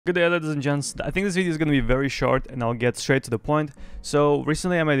Good day, ladies and gents. I think this video is going to be very short and I'll get straight to the point. So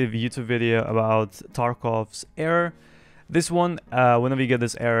recently I made a YouTube video about Tarkov's error. This one, whenever you get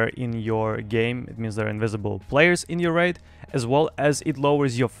this error in your game, it means there are invisible players in your raid, as well as it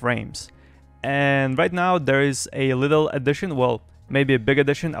lowers your frames. And right now there is a little addition, well, maybe a big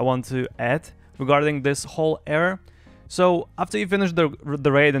addition I want to add regarding this whole error. So after you finish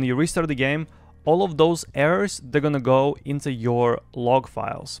the raid and you restart the game, all of those errors, they're gonna go into your log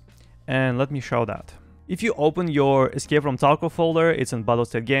files. And let me show that. If you open your Escape from Tarkov folder, it's in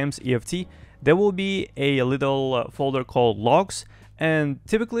Battlestate Games, EFT, there will be a little folder called logs. And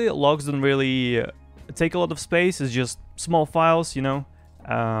typically logs don't really take a lot of space, it's just small files, you know.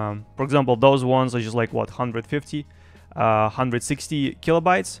 For example, those ones are just like what, 150, 160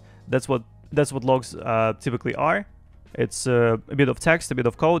 kilobytes. That's what logs typically are. It's a bit of text, a bit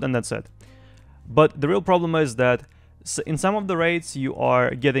of code, and that's it. But the real problem is that in some of the raids you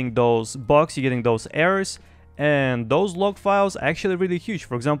are getting those bugs, you're getting those errors, and those log files are actually really huge.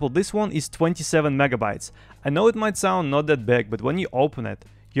 For example, this one is 27 megabytes. I know it might sound not that big, but when you open it,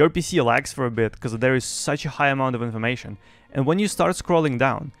 your PC lags for a bit because there is such a high amount of information. And when you start scrolling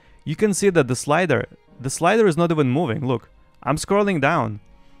down, you can see that the slider is not even moving. Look, I'm scrolling down,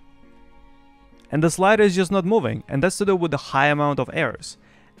 and the slider is just not moving, and that's to do with the high amount of errors.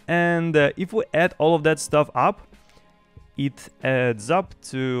 And if we add all of that stuff up, it adds up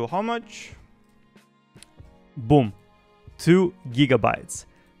to how much? Boom, 2 gigabytes.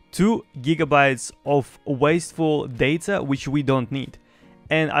 2 gigabytes of wasteful data which we don't need.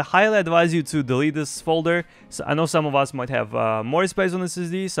 And I highly advise you to delete this folder. So I know some of us might have more space on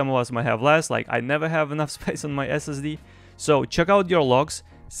SSD, some of us might have less. Like, I never have enough space on my SSD. So check out your logs,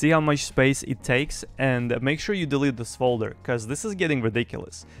 see how much space it takes, and make sure you delete this folder, because this is getting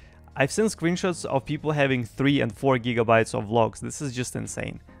ridiculous. I've seen screenshots of people having 3 and 4 gigabytes of logs. This is just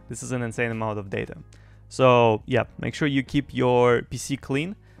insane. This is an insane amount of data. So yeah, make sure you keep your PC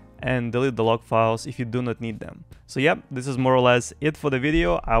clean and delete the log files if you do not need them. So yeah, this is more or less it for the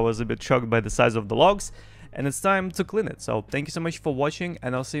video. I was a bit shocked by the size of the logs, and it's time to clean it. So thank you so much for watching,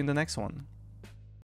 and I'll see you in the next one.